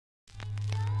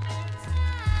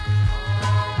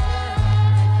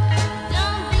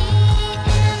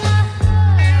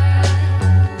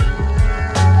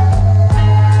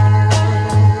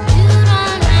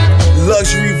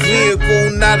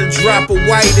got a drop of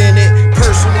white in it.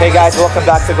 Hey guys, welcome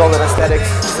back to Golden Aesthetics.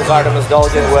 This is Artemus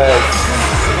Dolgin with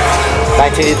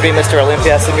 1983 Mr.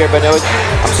 Olympia, Samir Bannout.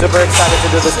 I'm super excited to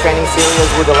do this training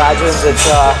series with the legends. It's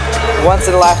a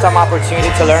once-in-a-lifetime opportunity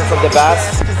to learn from the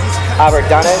best ever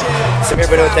done it.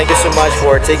 Samir Bannout, thank you so much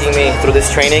for taking me through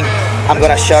this training. I'm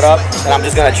gonna shut up and I'm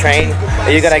just gonna train.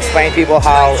 And you're gonna explain people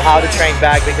how to train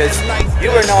back, because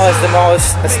you were known as the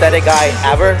most aesthetic guy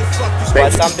ever.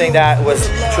 But something that was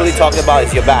truly talked about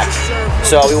is your back.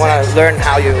 So we want to learn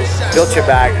how you built your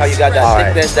back, how you got that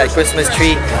thickness, that Christmas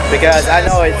tree, because I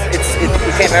know it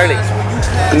came early.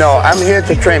 No, I'm here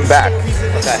to train back.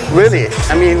 Okay. Really.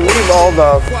 I mean, leave all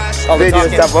the video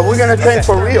stuff, but we're going to train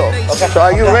for real. Okay. So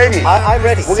are you ready? I'm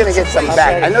ready. We're going to get some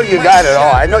back. I know you got it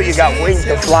all. I know you got wings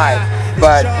to fly,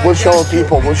 but we'll show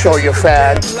people, we'll show your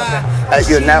fans at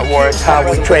your network how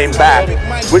we train back.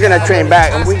 We're going to train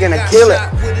back and we're going to kill it.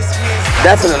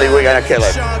 Definitely we're going to kill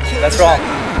it. Let's roll.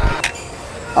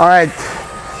 All right,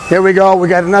 here we go. We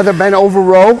got another bent over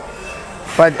row,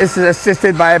 but this is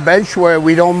assisted by a bench where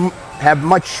we don't have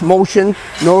much motion,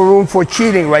 no room for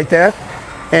cheating right there.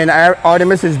 And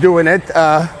Artemus is doing it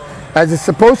as it's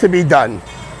supposed to be done.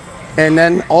 And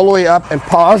then all the way up and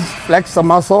pause, flex the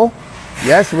muscle.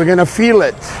 Yes, we're gonna feel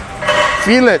it.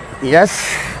 Feel it,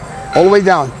 yes. All the way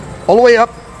down, all the way up.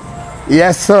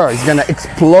 Yes, sir, it's gonna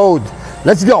explode.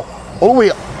 Let's go, all the way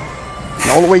up.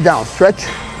 And all the way down, stretch,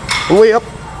 all the way up.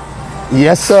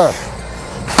 Yes, sir.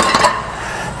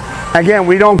 Again,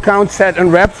 we don't count set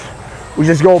and reps. We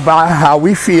just go by how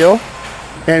we feel.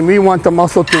 And we want the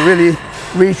muscle to really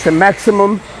reach the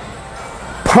maximum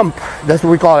pump. That's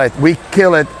what we call it. We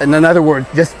kill it. In another word,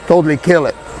 just totally kill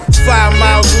it. 5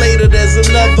 miles later, there's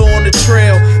another on the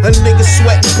trail. A nigga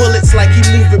sweating bullets like he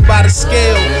moving by the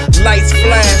scale. Lights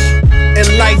flash,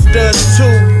 and life does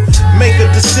too. Make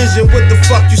a decision, what the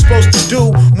fuck you supposed to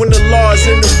do when the law is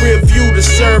in the rear view to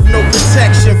serve no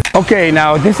protection. Okay,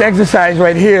 now this exercise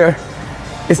right here,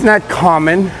 it's not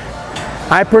common.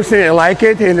 I personally like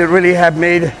it, and it really have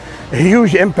made a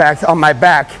huge impact on my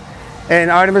back. And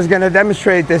Artemus is gonna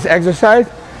demonstrate this exercise,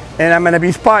 and I'm gonna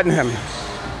be spotting him.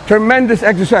 Tremendous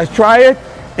exercise. Try it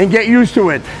and get used to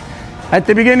it. At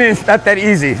the beginning, it's not that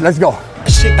easy. Let's go.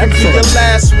 Shit can be the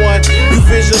last one. You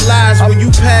visualize when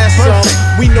you pass some.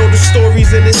 We know the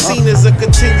stories and the scene is a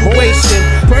continuation.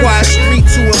 Quiet street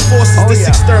to enforces this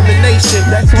extermination.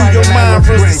 Through your mind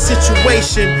runs the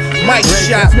situation. Mike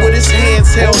shot with his hands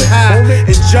held high,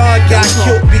 and John got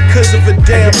killed because of a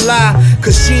damn lie.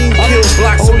 Kashim killed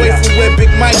blocks away from where Big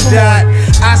Mike died.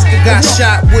 Oscar got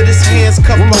shot with his hands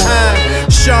cuffed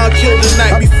behind. Sean killed the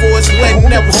night before his wedding,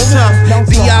 that was tough.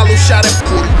 Diallo shot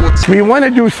at 41. We want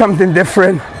to do something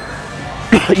different.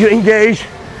 You engage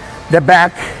the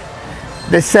back,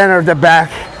 the center of the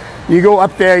back. You go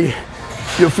up there,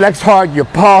 you flex hard, you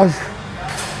pause,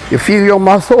 you feel your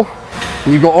muscle,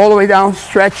 and you go all the way down,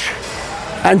 stretch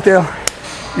until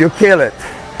you kill it.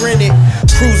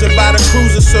 Cruising by the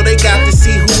cruiser, so they got to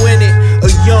see who in it. A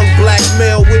young black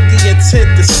male with the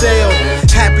intent to sell.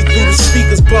 Happy through the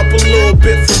speakers, bump a little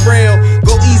bit for real.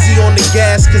 Go easy on the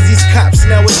gas, cause these cops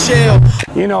now a shell.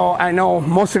 You know, I know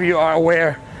most of you are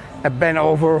aware of bent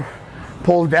over,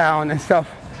 pull down and stuff.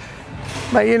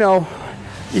 But you know,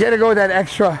 you gotta go that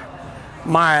extra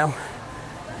mile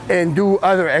and do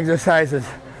other exercises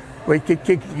where you can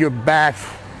kick your back,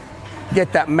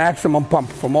 get that maximum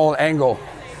pump from all angles.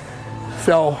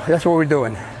 So that's what we're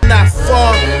doing. Not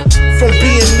far from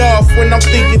being off when I'm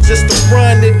thinking just to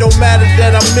run. It don't matter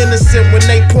that I'm innocent when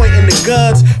they pointing the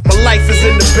guns. My life is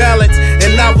in the balance,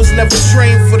 and I was never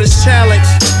trained for this challenge.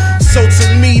 So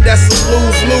to me, that's a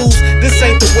lose-lose. This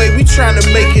ain't the way we trying to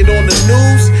make it on the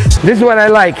news. This is what I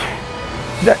like.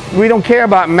 We don't care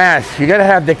about mass. You gotta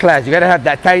have the class. You gotta have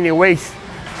that tiny waist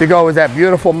to go with that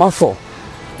beautiful muscle.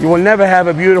 You will never have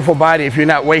a beautiful body if you're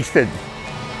not wasted.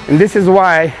 And this is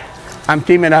why I'm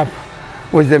teaming up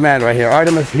with the man right here.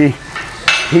 Artemus,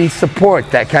 he support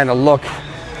that kind of look.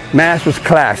 Mass was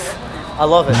class. I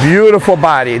love it. Beautiful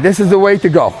body. This is the way to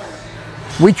go.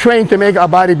 We train to make our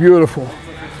body beautiful.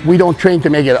 We don't train to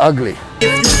make it ugly.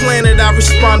 If you planned it, I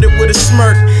responded with a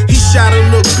smirk. He shot a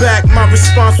look back, my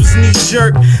response was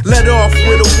knee-jerk. Let off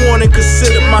with a warning,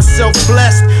 considered myself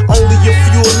blessed. Only if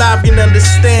you alive can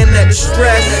understand that the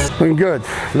stress. Looking good,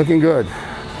 looking good.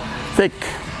 Thick,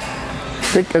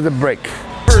 thick as a brick.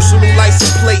 Personal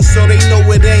license plate so they know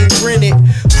it ain't rented.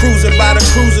 Cruising by the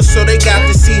cruiser so they got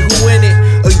to see who in it.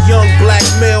 A young black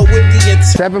male with the intent.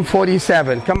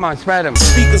 747, come on, spread him.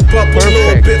 Speakers bump a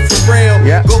little bit for real.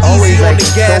 Yeah. Go easy on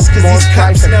the gas cause these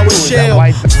cops now a shell.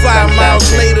 5 miles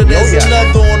later there's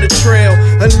another on the trail.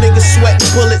 A nigga sweating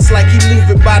bullets like he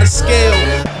moving by the scale.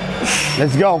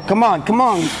 Let's go. Come on, come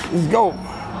on. Let's go.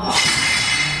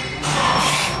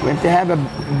 We have to have a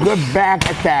good back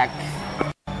attack.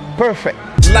 Perfect.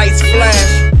 Lights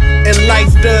flash, and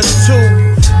life does too.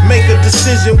 Make a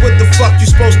decision what the fuck you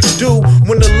supposed to do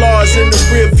when the law's in the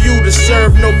rear view to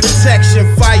serve no protection.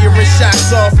 Firing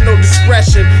shots off, no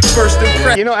discretion. First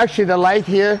impression. You know, actually the light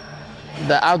here,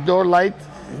 the outdoor light,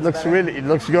 it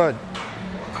looks good.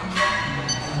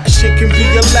 Shit can be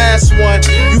your last one.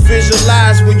 You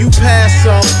visualize when you pass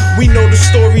some. We know the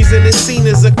stories and the scene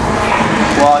is a.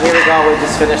 Well, here we go. We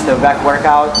just finished the back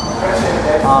workout.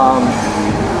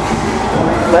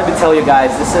 Let me tell you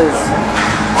guys, this is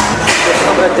a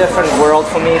little bit different world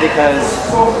for me because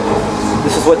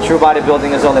this is what true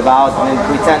bodybuilding is all about, and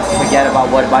we tend to forget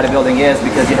about what bodybuilding is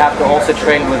because you have to also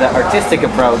train with an artistic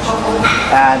approach,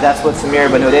 and that's what Samir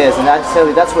Bannout is, and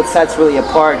that's what sets really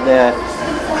apart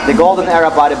the golden era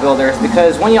bodybuilders.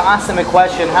 Because when you ask them a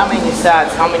question, how many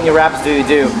sets, how many reps do,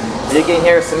 you can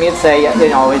hear Samir say, you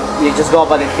know, you just go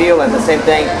by the feel, and the same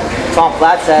thing Tom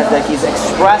Platt says, that he's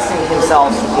expressing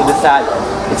himself through the set.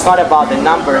 It's not about the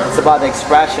numbers, it's about the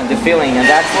expression, the feeling, and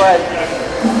that's what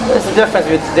there's a difference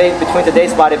between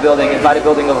today's bodybuilding and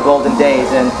bodybuilding of golden days,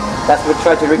 and that's what we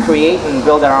try to recreate and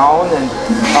build our own. And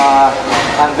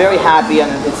I'm very happy,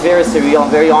 and it's very surreal.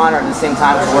 I'm very honored at the same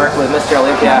time to work with Mr.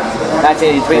 Olympia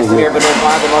 1983, Samir Bannout,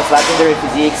 one of the most legendary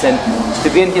physiques, and to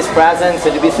be in his presence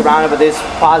and to be surrounded by this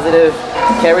positive,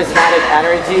 charismatic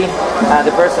energy,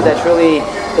 the person that really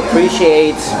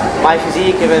appreciates my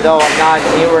physique, even though I'm not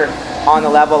anywhere on the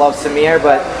level of Samir,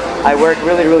 but I work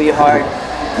really, really hard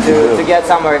to get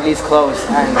somewhere at least close,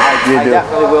 and I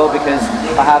definitely will, because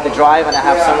I have the drive and I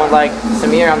have someone like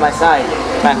Samir on my side.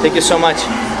 Man, thank you so much.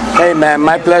 Hey man,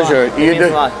 my pleasure.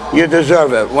 You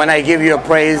deserve it when I give you a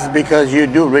praise, because you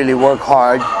do really work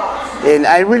hard, and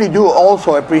I really do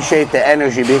also appreciate the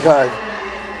energy, because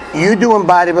you doing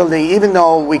bodybuilding, even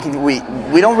though we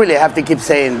don't really have to keep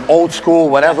saying old school,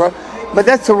 whatever, but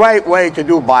that's the right way to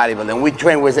do bodybuilding. We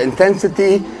train with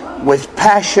intensity, with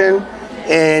passion,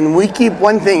 and we keep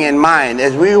one thing in mind,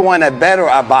 is we want to better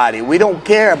our body. We don't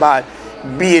care about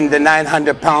being the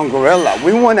 900-pound gorilla.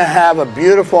 We want to have a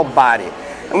beautiful body.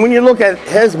 And when you look at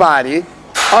his body,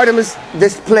 Artemus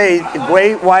displayed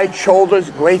great wide shoulders,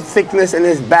 great thickness in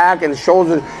his back and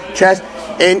shoulders, chest,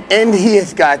 and he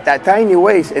has got that tiny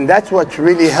waist, and that's what's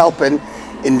really helping,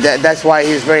 and that's why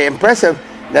he's very impressive.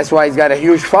 That's why he's got a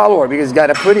huge follower, because he's got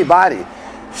a pretty body.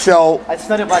 So it's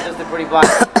not about just the pretty body.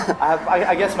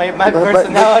 I guess my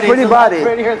personality pretty is body, a lot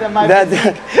prettier than my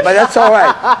physique. But that's all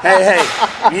right.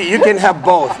 Hey, you can have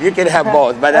both. You can have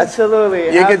both. But that's,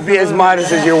 absolutely. You can be as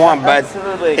modest as you want, but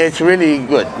it's really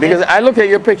good. Because I look at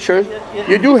your pictures,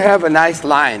 you do have a nice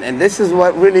line, and this is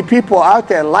what really people out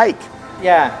there like.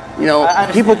 Yeah. You know,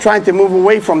 people trying to move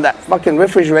away from that fucking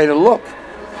refrigerator look.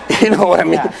 You know what I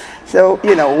mean? Yeah. So,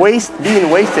 you know, being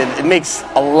wasted, it makes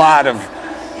a lot of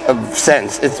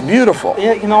sense. It's beautiful.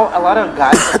 Yeah, you know, a lot of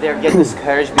guys out there get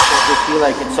discouraged because they feel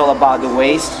like it's all about the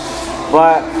waist.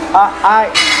 But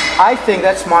I think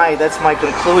that's my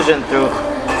conclusion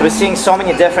through seeing so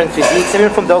many different physiques, even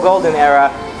from the golden era.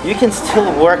 You can still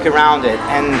work around it,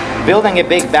 and building a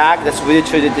big back that's really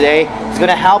true today is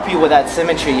going to help you with that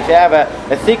symmetry. If you have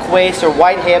a thick waist or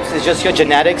wide hips, it's just your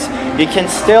genetics, you can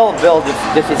still build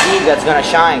the physique that's going to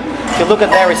shine. If you look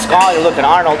at Larry Scott, you look at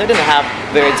Arnold, they didn't have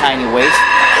very tiny waists.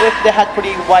 They had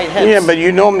pretty wide hips. Yeah, but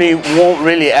you normally won't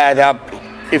really add up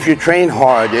if you train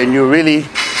hard and you really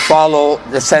follow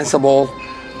the sensible,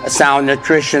 sound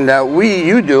nutrition that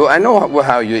you do. I know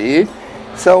how you eat.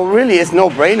 So really, it's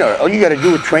no-brainer. All you got to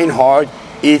do is train hard,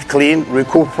 eat clean,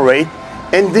 recuperate,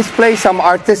 and display some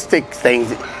artistic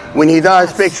things. When he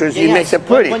does pictures, he makes it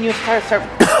pretty. When you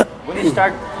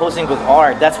start posing with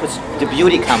art, that's what the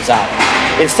beauty comes out.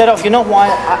 Instead of, you know what?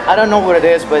 I don't know what it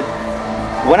is, but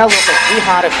when I look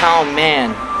at 300-pound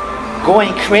man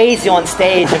going crazy on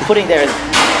stage and putting their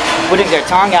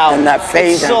tongue out, and that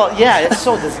face, it's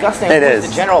so disgusting. It is.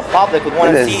 The general public would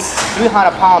want to see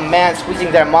 300-pound man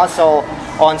squeezing their muscle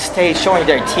on stage, showing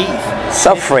their teeth,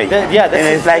 suffering. And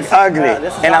it's like ugly.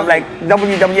 And I'm like,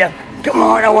 WWF, come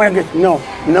on, I want to get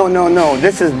no.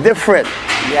 This is different.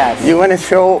 Yes. You want to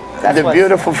show the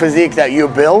beautiful physique that you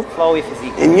built, flowy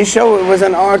physique, and you show it was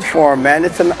an art form, man.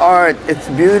 It's an art. It's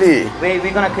beauty.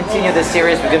 We're gonna continue this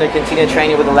series. We're gonna continue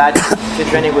training with the legends,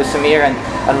 training with Samir,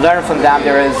 and learn from them.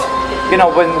 There is, you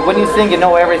know, when you think you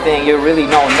know everything, you really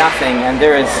know nothing. And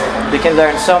you can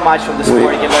learn so much from the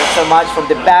sport. You can learn so much from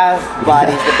the best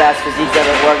bodies, the best physiques that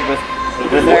have worked with.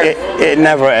 It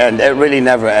never ends. It really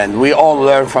never ends. We all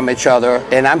learn from each other,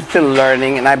 and I'm still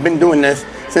learning. And I've been doing this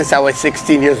since I was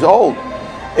 16 years old.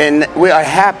 And we are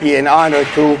happy and honored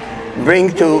to bring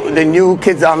to the new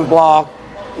kids on block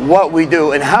what we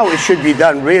do and how it should be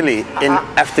done really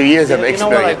after years of experience. You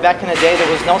know, like back in the day,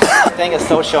 there was no such thing as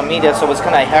social media, so it was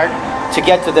kind of hard to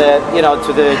get to the,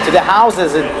 to the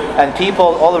houses and people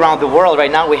all around the world.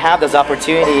 Right now, we have this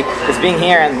opportunity. It's being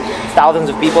here, and thousands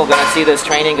of people are going to see this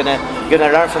training, going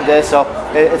to learn from this. So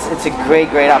it's a great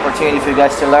opportunity for you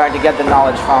guys to learn, to get the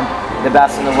knowledge from the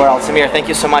best in the world. Samir, thank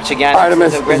you so much again. Artemus.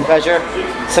 It's a great pleasure.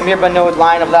 Samir Bannout,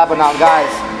 Lion of Lebanon,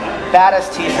 guys.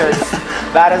 Baddest t-shirts,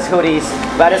 baddest hoodies,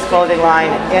 baddest clothing line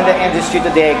in the industry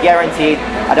today, guaranteed.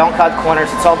 I don't cut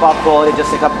corners, it's all about quality, just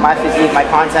like my physique, my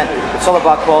content, it's all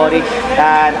about quality.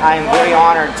 And I'm very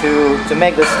honored to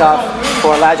make this stuff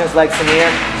for legends like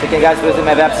Samir. So you can guys visit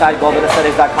my website,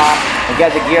 goldenaesthetics.com, and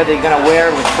get the gear that you're gonna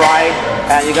wear with pride,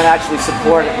 and you're gonna actually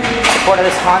support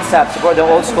this concept, support the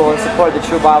old school, and support the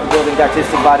true bodybuilding, the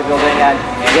artistic bodybuilding, and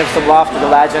give some love to the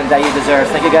legend that you deserve.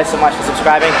 Thank you guys so much for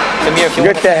subscribing. Samir, if you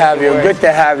good to have you. Good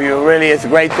to have you. Really, it's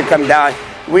great to come down.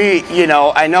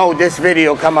 I know this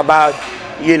video come about,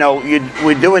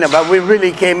 we're doing it, but we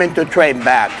really came in to train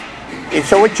back. And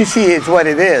so what you see is what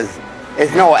it is.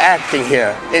 It's no acting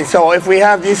here. And so if we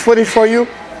have this footage for you,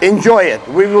 enjoy it.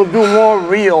 We will do more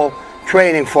real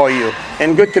training for you.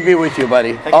 And good to be with you,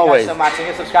 buddy. Thank Always. you guys so much. And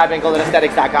you subscribe at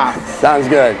goldenaesthetics.com. Sounds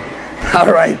good.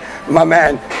 All right, my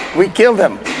man. We killed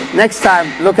him. Next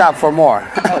time, look out for more.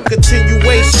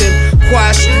 Continuation,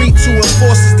 quiet street to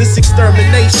enforces this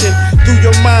extermination. Through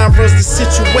your mind runs the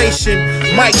situation.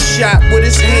 Mike shot with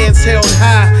his hands held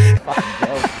high.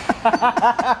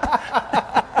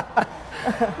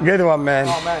 Good one, man.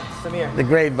 Oh man, Samir. The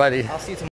great buddy. I'll see you tomorrow.